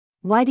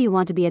Why do you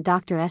want to be a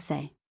doctor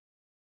essay?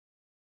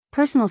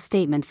 Personal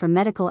statement for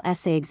medical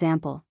essay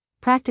example.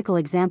 Practical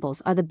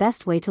examples are the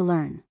best way to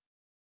learn.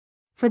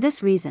 For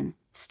this reason,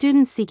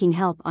 students seeking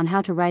help on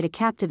how to write a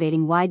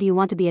captivating why do you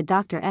want to be a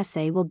doctor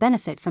essay will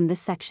benefit from this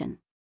section.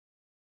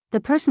 The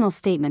personal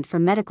statement for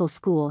medical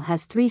school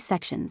has 3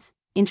 sections: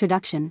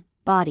 introduction,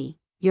 body,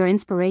 your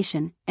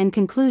inspiration, and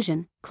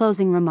conclusion,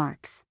 closing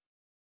remarks.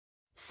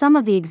 Some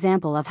of the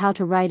example of how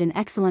to write an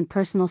excellent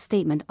personal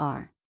statement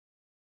are: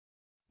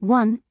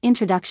 1.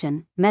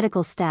 Introduction.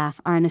 Medical staff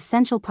are an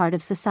essential part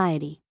of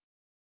society.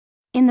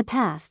 In the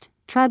past,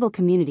 tribal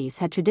communities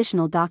had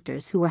traditional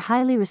doctors who were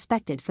highly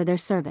respected for their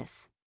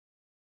service.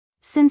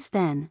 Since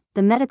then,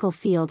 the medical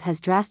field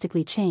has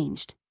drastically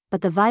changed,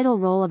 but the vital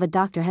role of a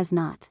doctor has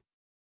not.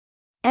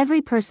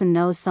 Every person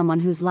knows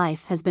someone whose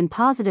life has been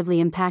positively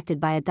impacted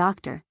by a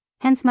doctor,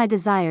 hence my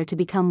desire to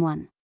become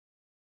one.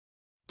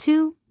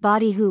 2.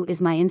 Body. Who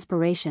is my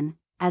inspiration?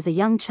 As a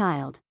young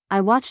child, I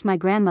watched my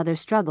grandmother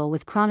struggle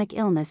with chronic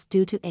illness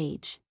due to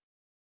age.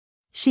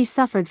 She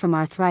suffered from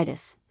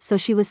arthritis, so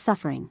she was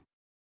suffering.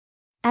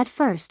 At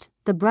first,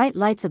 the bright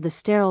lights of the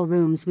sterile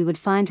rooms we would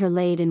find her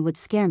laid in would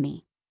scare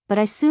me, but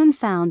I soon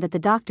found that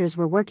the doctors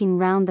were working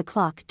round the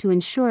clock to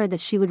ensure that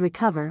she would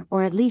recover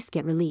or at least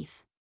get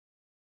relief.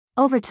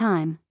 Over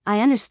time, I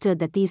understood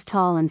that these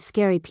tall and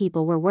scary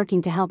people were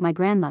working to help my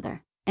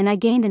grandmother, and I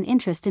gained an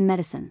interest in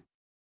medicine.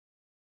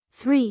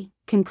 3.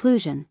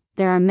 Conclusion.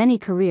 There are many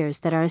careers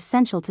that are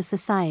essential to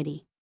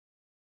society.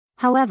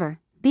 However,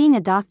 being a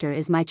doctor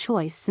is my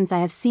choice since I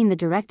have seen the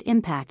direct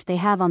impact they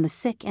have on the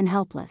sick and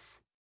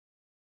helpless.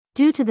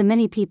 Due to the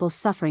many people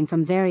suffering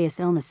from various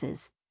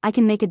illnesses, I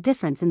can make a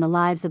difference in the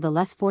lives of the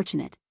less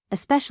fortunate,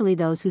 especially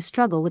those who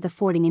struggle with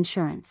affording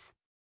insurance.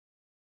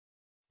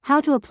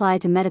 How to apply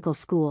to medical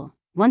school.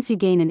 Once you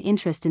gain an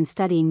interest in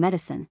studying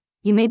medicine,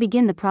 you may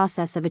begin the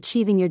process of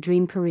achieving your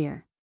dream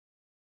career.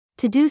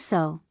 To do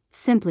so,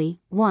 simply,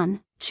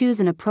 1.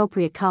 Choose an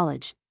appropriate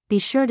college. Be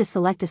sure to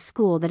select a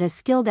school that has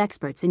skilled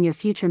experts in your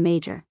future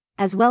major,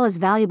 as well as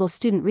valuable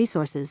student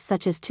resources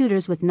such as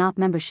tutors with NOP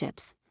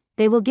memberships.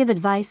 They will give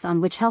advice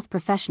on which health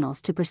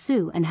professionals to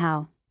pursue and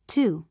how.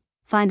 2.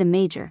 Find a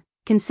major.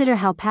 Consider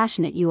how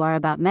passionate you are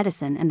about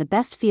medicine and the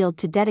best field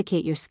to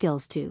dedicate your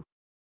skills to.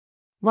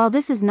 While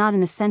this is not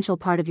an essential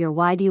part of your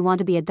why do you want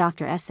to be a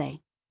doctor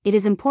essay, it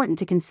is important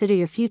to consider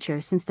your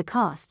future since the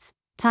costs,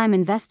 time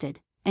invested,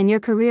 and your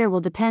career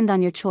will depend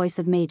on your choice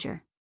of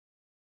major.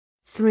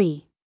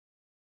 3.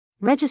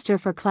 Register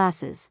for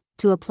classes.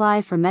 To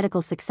apply for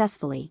medical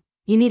successfully,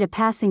 you need a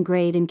passing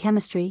grade in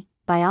chemistry,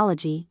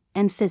 biology,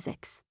 and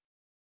physics.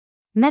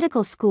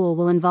 Medical school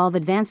will involve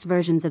advanced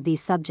versions of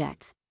these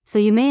subjects, so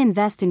you may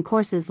invest in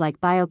courses like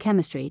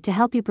biochemistry to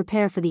help you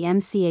prepare for the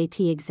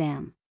ACAT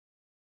exam.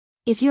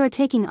 If you are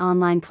taking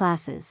online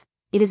classes,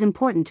 it is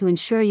important to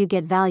ensure you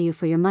get value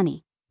for your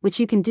money,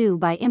 which you can do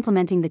by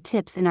implementing the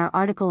tips in our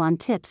article on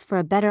tips for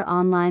a better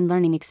online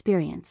learning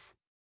experience.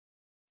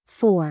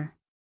 4.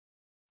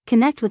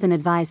 Connect with an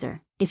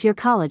advisor. If your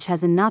college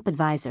has a NOP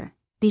advisor,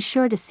 be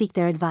sure to seek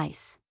their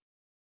advice.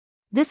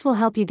 This will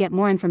help you get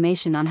more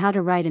information on how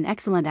to write an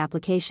excellent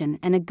application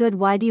and a good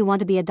why do you want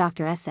to be a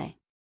doctor essay.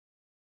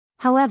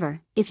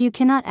 However, if you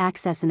cannot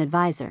access an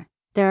advisor,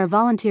 there are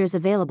volunteers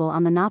available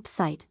on the NOP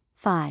site.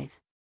 5.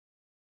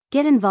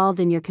 Get involved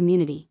in your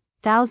community.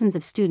 Thousands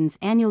of students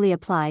annually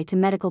apply to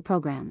medical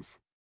programs.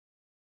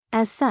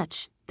 As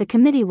such, the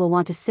committee will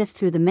want to sift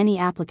through the many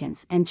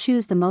applicants and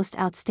choose the most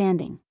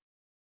outstanding.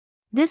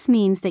 This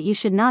means that you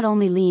should not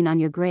only lean on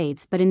your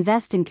grades but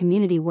invest in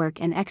community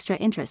work and extra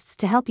interests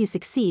to help you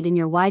succeed in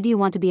your why do you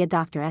want to be a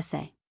doctor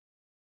essay.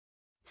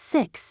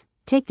 6.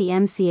 Take the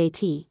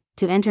MCAT.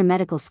 To enter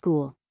medical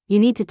school, you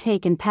need to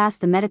take and pass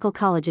the Medical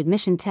College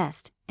Admission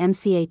Test,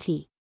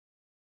 MCAT.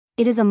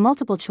 It is a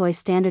multiple-choice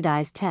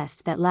standardized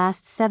test that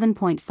lasts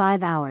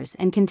 7.5 hours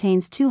and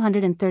contains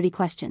 230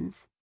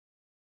 questions.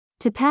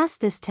 To pass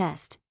this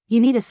test, you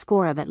need a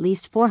score of at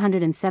least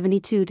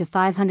 472 to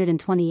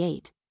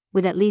 528,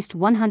 with at least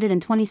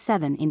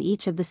 127 in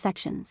each of the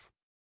sections.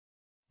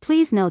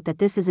 Please note that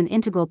this is an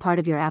integral part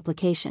of your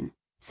application,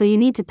 so you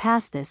need to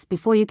pass this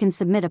before you can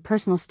submit a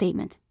personal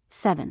statement.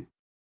 7.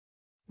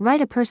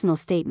 Write a personal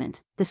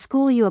statement. The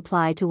school you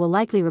apply to will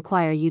likely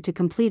require you to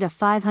complete a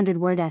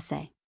 500-word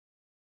essay.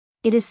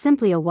 It is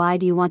simply a why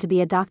do you want to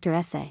be a doctor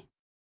essay.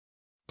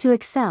 To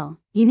excel,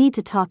 you need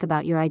to talk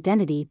about your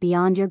identity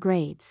beyond your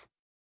grades.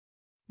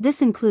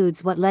 This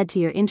includes what led to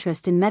your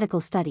interest in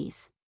medical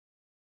studies,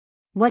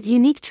 what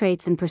unique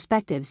traits and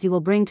perspectives you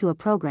will bring to a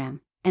program,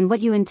 and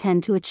what you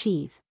intend to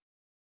achieve.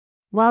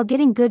 While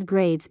getting good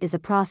grades is a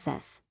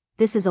process,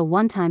 this is a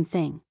one-time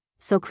thing,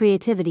 so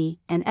creativity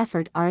and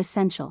effort are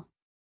essential.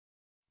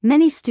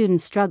 Many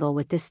students struggle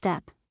with this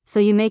step, so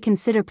you may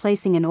consider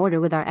placing an order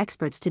with our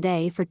experts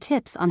today for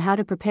tips on how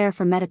to prepare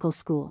for medical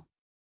school.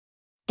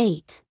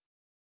 8.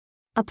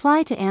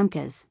 Apply to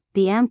AMCAS.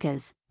 The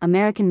AMCAS,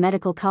 American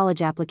Medical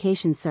College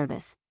Application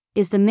Service,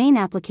 is the main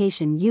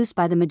application used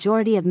by the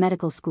majority of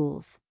medical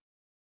schools.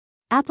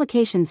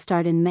 Applications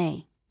start in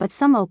May, but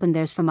some open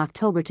theirs from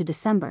October to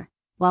December,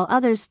 while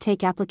others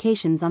take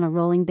applications on a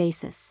rolling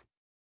basis.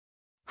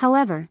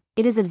 However,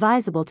 it is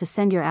advisable to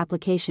send your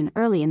application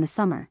early in the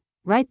summer,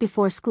 right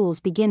before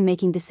schools begin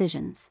making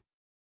decisions.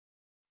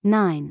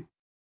 9.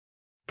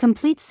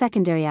 Complete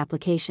secondary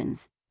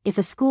applications. If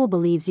a school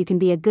believes you can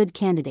be a good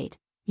candidate,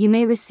 you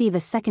may receive a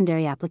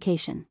secondary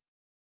application.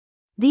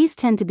 These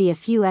tend to be a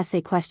few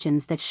essay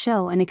questions that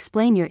show and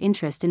explain your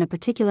interest in a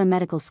particular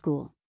medical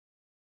school.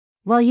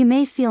 While you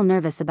may feel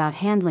nervous about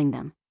handling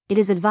them, it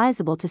is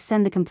advisable to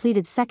send the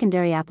completed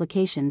secondary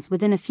applications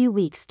within a few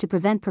weeks to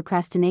prevent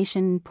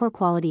procrastination and poor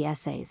quality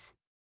essays.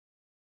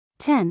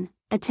 10.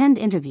 Attend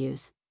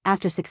interviews.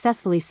 After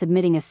successfully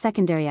submitting a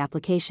secondary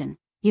application,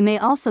 you may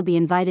also be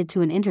invited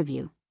to an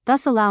interview,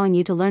 thus allowing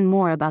you to learn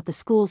more about the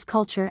school's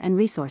culture and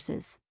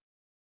resources.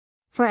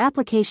 For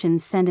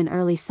applications sent in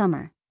early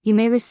summer, you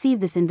may receive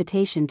this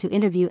invitation to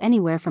interview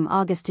anywhere from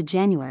August to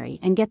January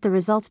and get the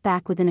results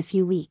back within a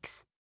few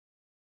weeks.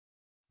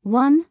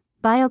 1.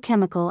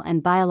 Biochemical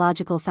and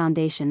Biological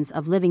Foundations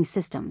of Living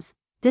Systems.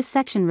 This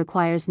section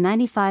requires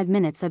 95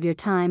 minutes of your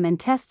time and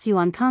tests you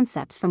on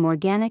concepts from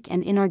organic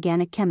and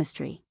inorganic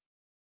chemistry.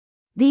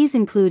 These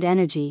include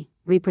energy,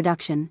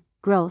 reproduction,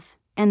 growth,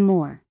 and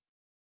more.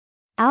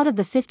 Out of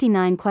the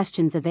 59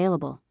 questions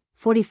available,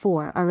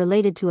 44 are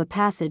related to a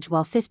passage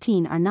while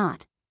 15 are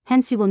not,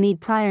 hence you will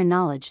need prior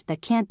knowledge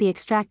that can't be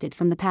extracted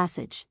from the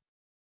passage.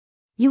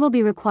 You will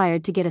be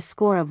required to get a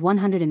score of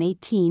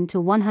 118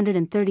 to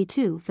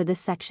 132 for this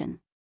section.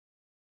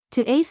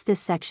 To ace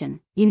this section,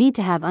 you need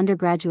to have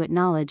undergraduate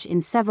knowledge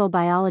in several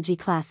biology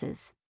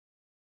classes.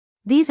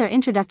 These are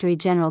Introductory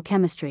General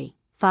Chemistry,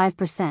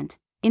 5%,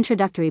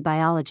 Introductory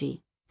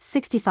Biology,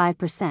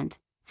 65%,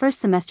 First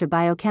Semester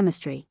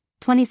Biochemistry,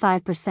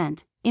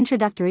 25%,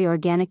 Introductory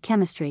Organic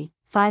Chemistry,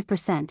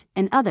 5%,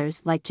 and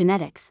others like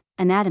Genetics,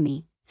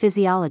 Anatomy,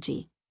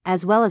 Physiology,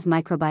 as well as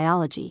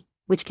Microbiology,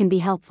 which can be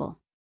helpful.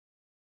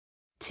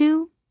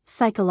 2.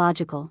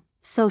 Psychological,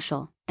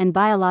 Social, and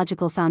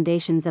Biological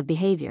Foundations of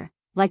Behavior.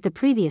 Like the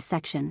previous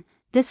section,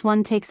 this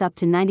one takes up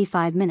to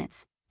 95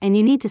 minutes, and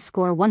you need to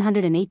score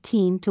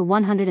 118 to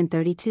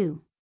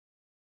 132.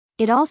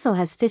 It also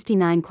has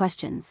 59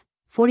 questions,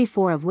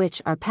 44 of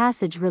which are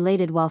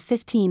passage-related while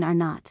 15 are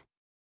not.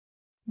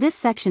 This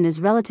section is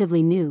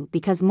relatively new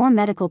because more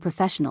medical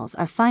professionals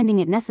are finding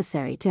it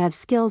necessary to have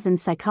skills in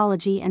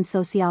psychology and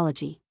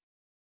sociology.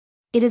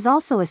 It is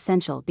also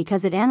essential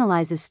because it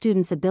analyzes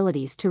students'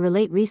 abilities to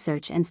relate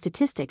research and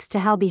statistics to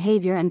how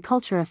behavior and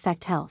culture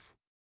affect health.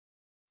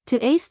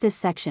 To ace this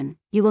section,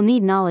 you will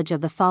need knowledge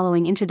of the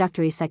following: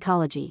 Introductory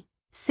Psychology,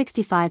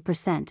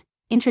 65%,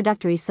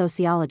 Introductory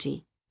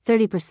Sociology,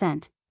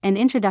 30%, and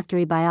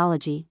Introductory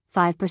Biology,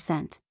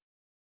 5%.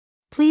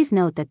 Please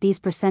note that these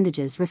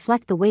percentages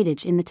reflect the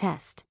weightage in the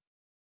test.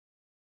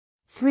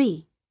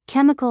 3.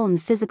 Chemical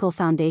and Physical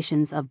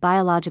Foundations of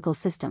Biological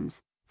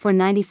Systems. For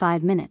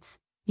 95 minutes,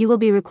 you will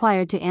be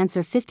required to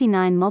answer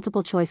 59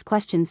 multiple-choice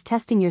questions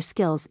testing your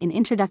skills in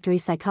introductory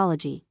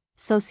psychology,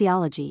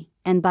 sociology,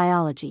 and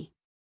biology.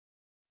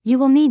 You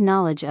will need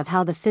knowledge of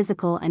how the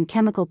physical and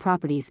chemical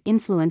properties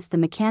influence the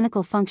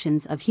mechanical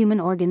functions of human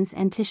organs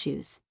and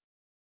tissues.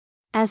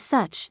 As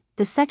such,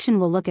 the section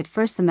will look at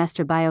first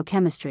semester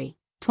biochemistry,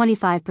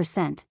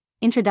 25%,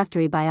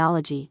 introductory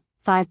biology,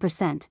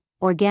 5%,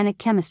 organic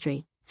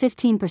chemistry,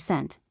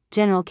 15%,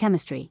 general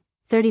chemistry,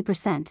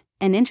 30%,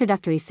 and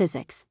introductory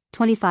physics,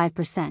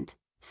 25%.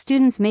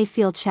 Students may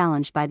feel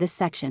challenged by this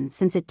section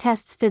since it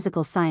tests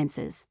physical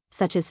sciences,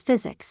 such as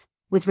physics,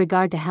 with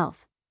regard to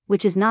health,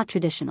 which is not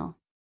traditional.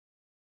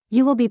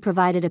 You will be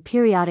provided a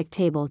periodic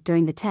table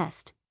during the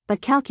test,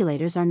 but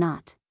calculators are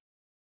not.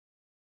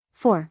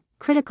 4.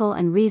 Critical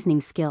and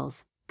Reasoning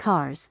Skills,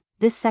 CARS.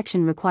 This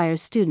section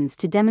requires students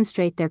to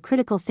demonstrate their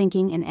critical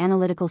thinking and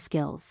analytical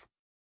skills.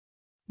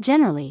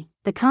 Generally,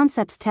 the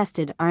concepts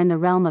tested are in the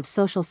realm of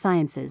social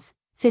sciences,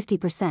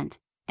 50%,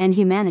 and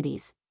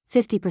humanities,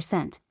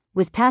 50%,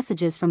 with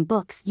passages from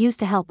books used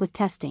to help with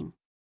testing.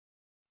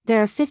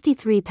 There are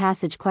 53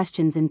 passage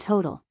questions in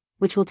total,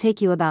 which will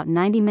take you about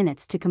 90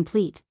 minutes to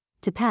complete.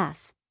 To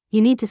pass,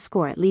 you need to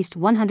score at least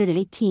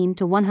 118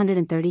 to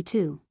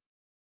 132.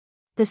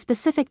 The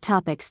specific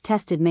topics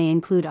tested may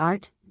include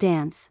art,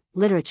 dance,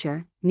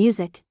 literature,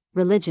 music,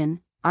 religion,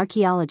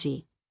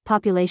 archaeology,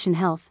 population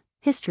health,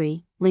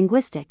 history,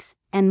 linguistics,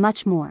 and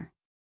much more.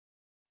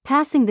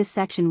 Passing this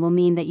section will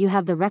mean that you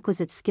have the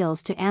requisite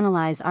skills to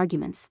analyze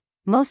arguments.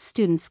 Most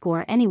students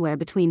score anywhere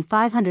between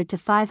 500 to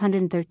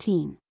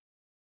 513.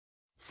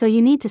 So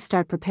you need to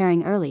start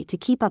preparing early to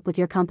keep up with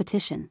your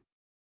competition.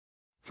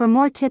 For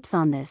more tips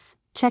on this,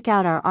 check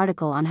out our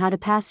article on how to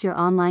pass your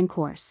online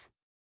course.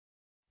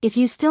 If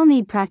you still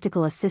need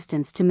practical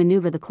assistance to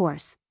maneuver the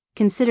course,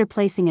 consider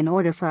placing an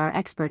order for our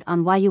expert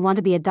on Why You Want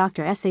to Be a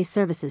Doctor essay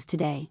services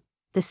today.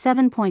 The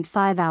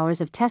 7.5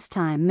 hours of test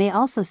time may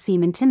also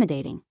seem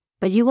intimidating,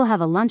 but you will have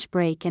a lunch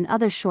break and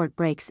other short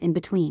breaks in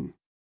between.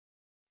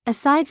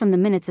 Aside from the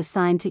minutes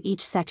assigned to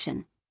each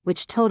section,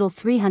 which total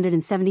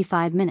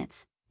 375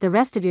 minutes, The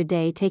rest of your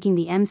day taking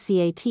the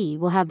MCAT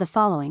will have the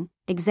following: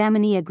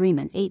 examinee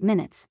agreement 8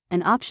 minutes,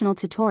 an optional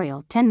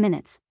tutorial 10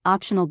 minutes,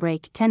 optional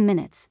break 10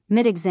 minutes,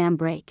 mid-exam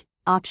break,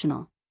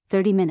 optional,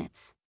 30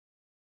 minutes.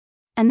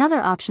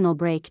 Another optional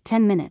break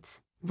 10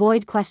 minutes,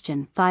 void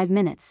question 5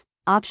 minutes,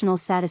 optional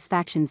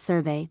satisfaction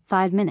survey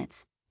 5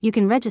 minutes. You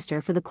can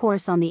register for the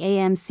course on the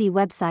AMC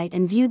website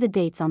and view the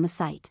dates on the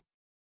site.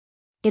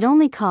 It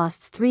only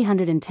costs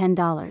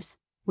 $310,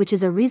 which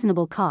is a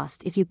reasonable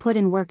cost if you put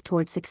in work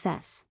towards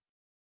success.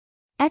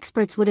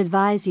 Experts would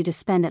advise you to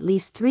spend at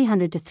least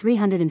 300 to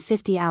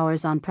 350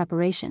 hours on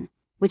preparation,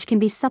 which can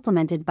be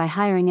supplemented by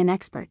hiring an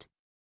expert.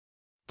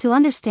 To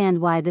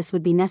understand why this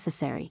would be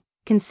necessary,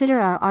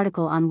 consider our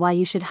article on why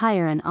you should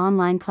hire an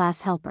online class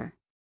helper.